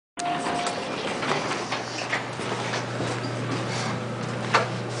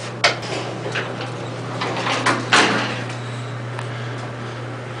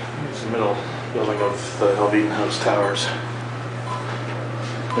of the Elveden House towers.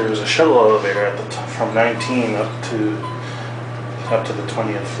 There's a shuttle elevator at the from 19 up to the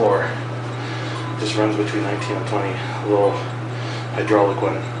 20th floor. Just runs between 19 and 20. A little hydraulic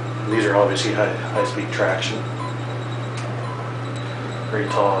one. These are obviously high-speed traction. Very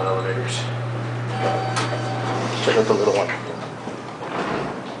tall elevators. Check out the little one.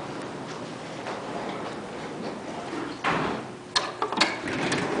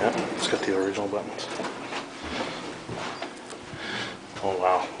 Yeah, it's got the original buttons. Oh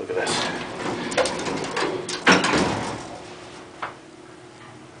wow, look at this.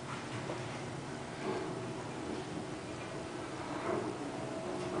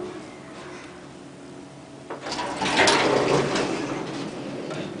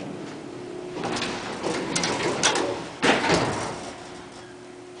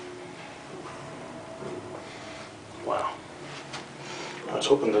 Wow. I was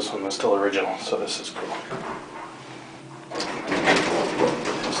hoping this one was still original, so this is cool.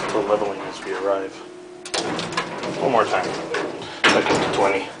 Still leveling as we arrive. One more time. Back up to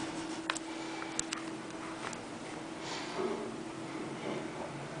 20.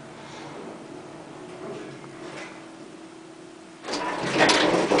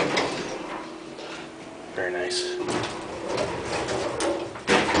 Very nice.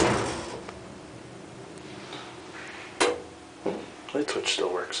 Light switch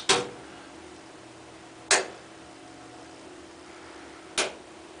still works.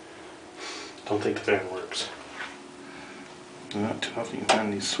 Don't think the fan works. Not too often you can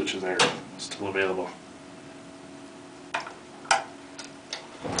find these switches there. Still available.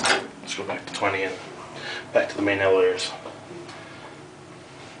 Let's go back to 20 and back to the main elevators.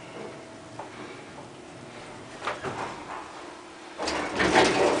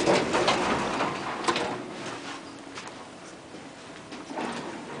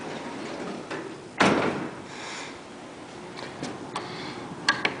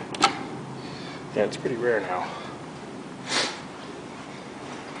 Yeah, it's pretty rare now.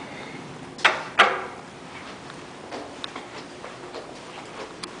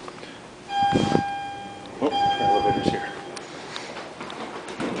 Oh, elevator's here.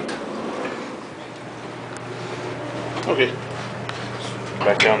 Okay,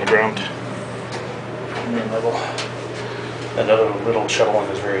 back down the ground. Main level. That other little shuttle one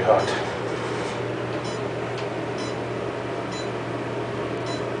is very hot.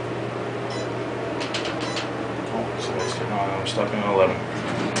 No, I'm stopping at 11.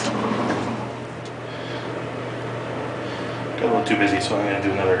 Got a little too busy, so I'm going to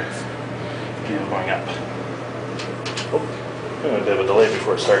do another video going up. Oh, a bit of a delay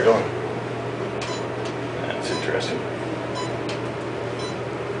before it started going. That's interesting.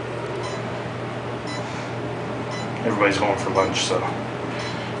 Everybody's going for lunch, so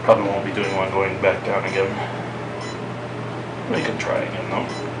probably won't be doing one going back down again. We can try again though.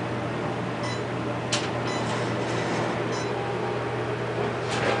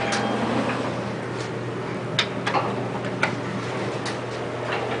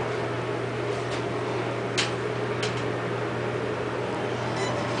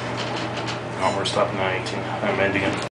 Oh, we're stopping at 18. I'm ending it.